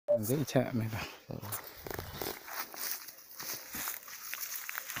dễ chạm này vào.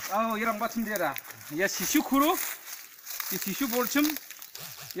 이랑 같은 데라. 야 시슈 쿠루. 이 시슈 볼쯤.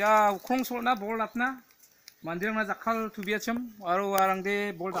 야 콩솔나 볼났나. 만들어나 작할 두비아쯤.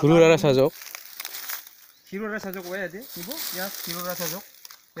 아랑데 볼. 구루라라 사족. 기로라 사족 와야 돼. 이거? 야 기로라 사족.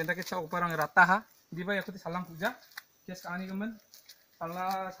 연다게 차 오빠랑 라따하. 니바 야쿠티 살랑 부자. 계속 아니 그러면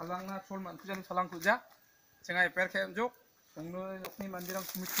살랑나 촐만 부자는 살랑 부자. 제가 에펠캠족. 동로 욕니 만들랑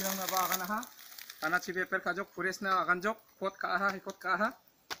구미치랑 나바 아가나하. 아나 집에 에펠 가족 브레스나 아간족. 곧 가하 곧 가하.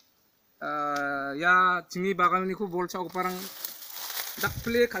 Ya jingi bagan niku bol cha oparang dak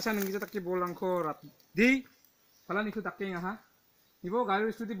play kasa nenggi tak bolang ko rat di palanichi dak ha ibo Garo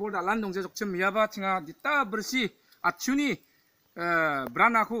Hillsni bol dalan dongja jokchem miaba chinga dita bersih achuni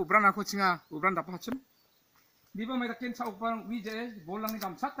branaku chinga ubran dapa hachem diba mai dakken cha oparang wije bolang ni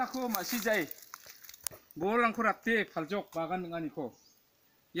gamsak tako masih jai bolang ko ratte paljok bagan dengan iko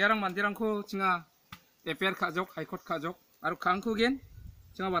yarang mandirang ko chinga eper kajok haikot kajok aru kangku gen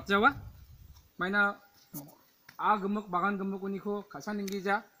chinga watjawa maina gemuk bagan gemuk uniko kasan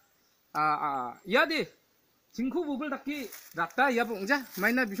inggiza ya deh jingku bubul daki rata ya bongja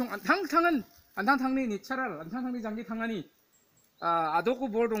maina bisong antang tangni ni charal antang tangni jangi tangani adoku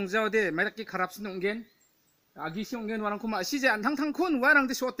bol dongja de mai daki kharapsin onggen agisi onggen warang kuma sije antang tangkon warang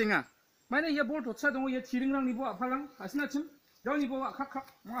de shootinga maina ya bol docha dongo ya chiringrang nibo apalang asinachim 여 nibo akak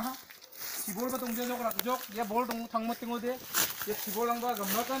maha 지볼 바 동자 저거 라죠 야 볼 동 당못 땡오데 야 지볼랑과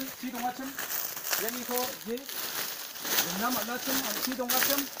gammakan 지 동아침 야니코 지 남 만나침 지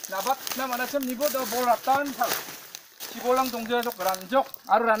동아침 나밭 남 만나침 니보 더볼 왔단 타 지볼랑 동자 저 그란족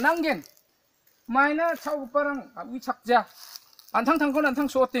아루란난겐 마이나 차우빠랑 위착자 안탕탕건 안탕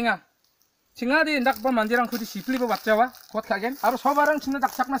수어땡아 징아디 낙바 만디랑 그디 시플리버 왔자와 곧 가겐 아루 서바랑 친나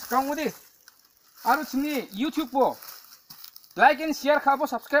닥착나 스카옹오디 아루 친니 유튜브 like and share kabo,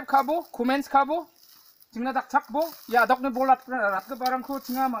 subscribe kabo, comments kabo, tingna dak chakbo, ya adok ne bolat rat ke barang ko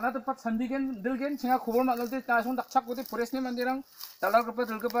tinga mana tepat sandigen dilgen tinga kubol manal de tasung dak chak bode forest ne mandirang dalal ke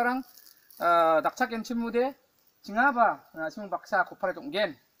dil ke barang dak chak en chimude tinga ba sing baksa kopare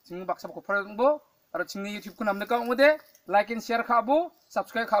donggen sing baksa kopare dongbo aro tingni youtube ko namne ka ongode like and share kabo,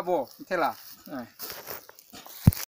 subscribe kabo tela